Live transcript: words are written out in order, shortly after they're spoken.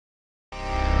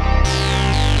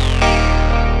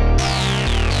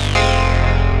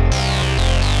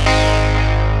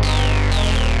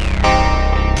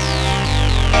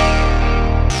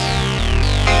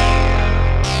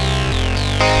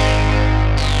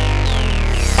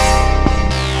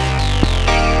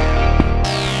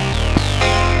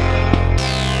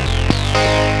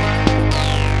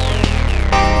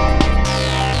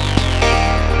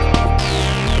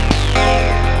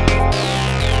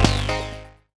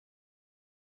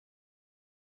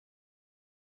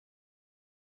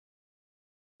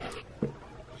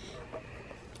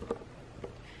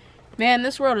Man,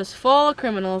 this world is full of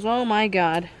criminals. Oh my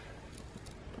god.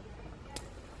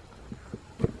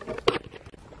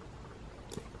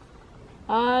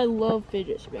 I love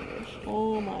fidget spinners.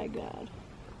 Oh my god.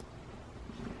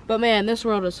 But man, this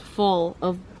world is full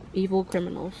of evil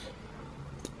criminals.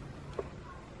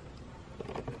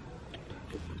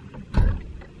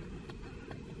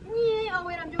 Oh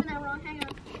wait, I'm doing that wrong. Hang on.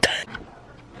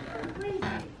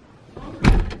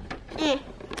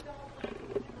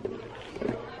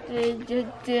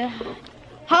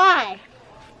 Hi,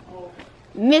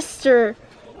 Mr.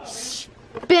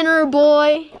 Spinner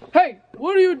Boy. Hey,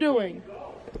 what are you doing?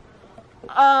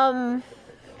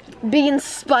 Being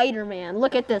Spider-Man.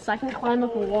 Look at this. I can climb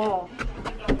up a wall.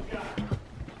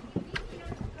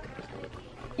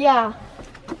 Yeah.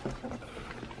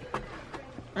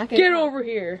 Get over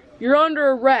here. You're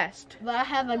under arrest. But I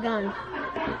have a gun.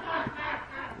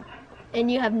 And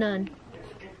you have none.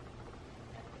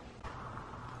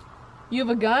 You have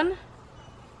a gun?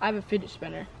 I have a fidget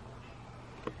spinner.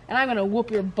 And I'm gonna whoop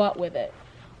your butt with it.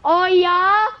 Oh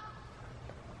yeah?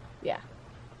 Yeah.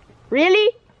 Really?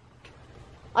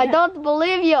 I Yeah. don't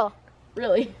believe you.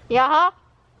 Really? Yeah, huh?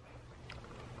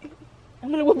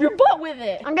 I'm gonna whoop your butt with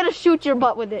it. I'm gonna shoot your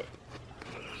butt with it.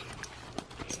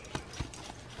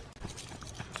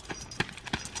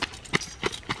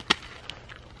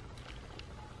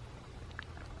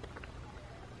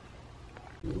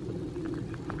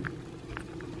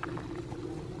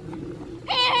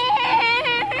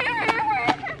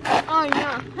 Oh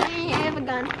no, I have a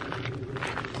gun.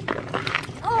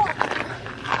 Oh.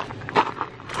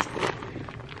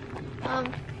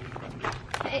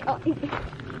 Hey, oh.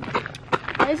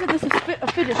 Why is it this is a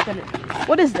fidget spinner?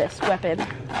 What is this weapon? Do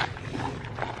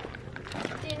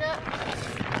you know?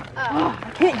 Oh,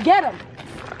 I can't get him.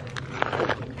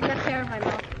 I got hair in my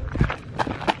mouth.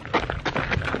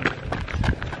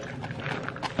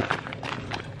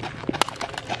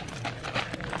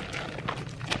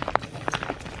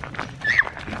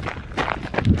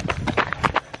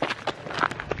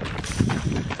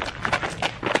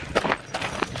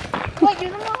 Wait, you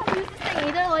don't know how to use this thing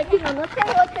either? Like, hang on, let's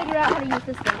figure out how to use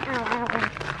this thing. Ow, ow, ow.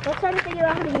 Let's try to figure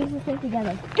out how to use this thing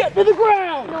together. Get to the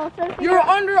ground! No, let's try to figure You're out.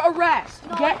 under arrest.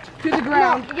 No. Get to the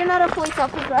ground. No, you're not a police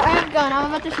officer. I have a gun. I'm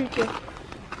about to shoot you.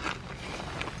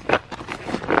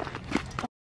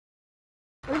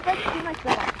 What if I just do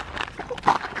myself?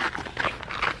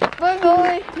 Bye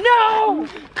bye. No!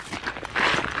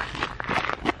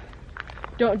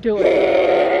 Don't do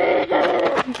it.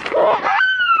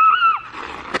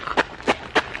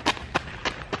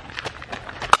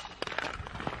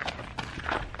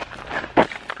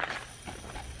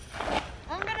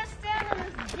 I'm gonna stand on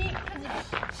this jeep because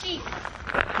it's cheap.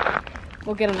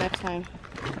 We'll get him next time.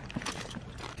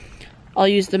 I'll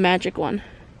use the magic one.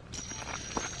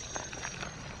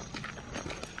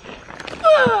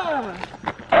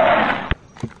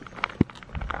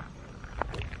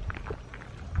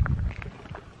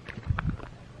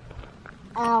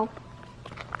 Ow.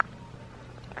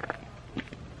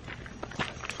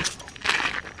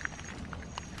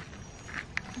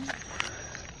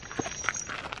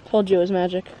 Told you it was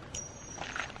magic.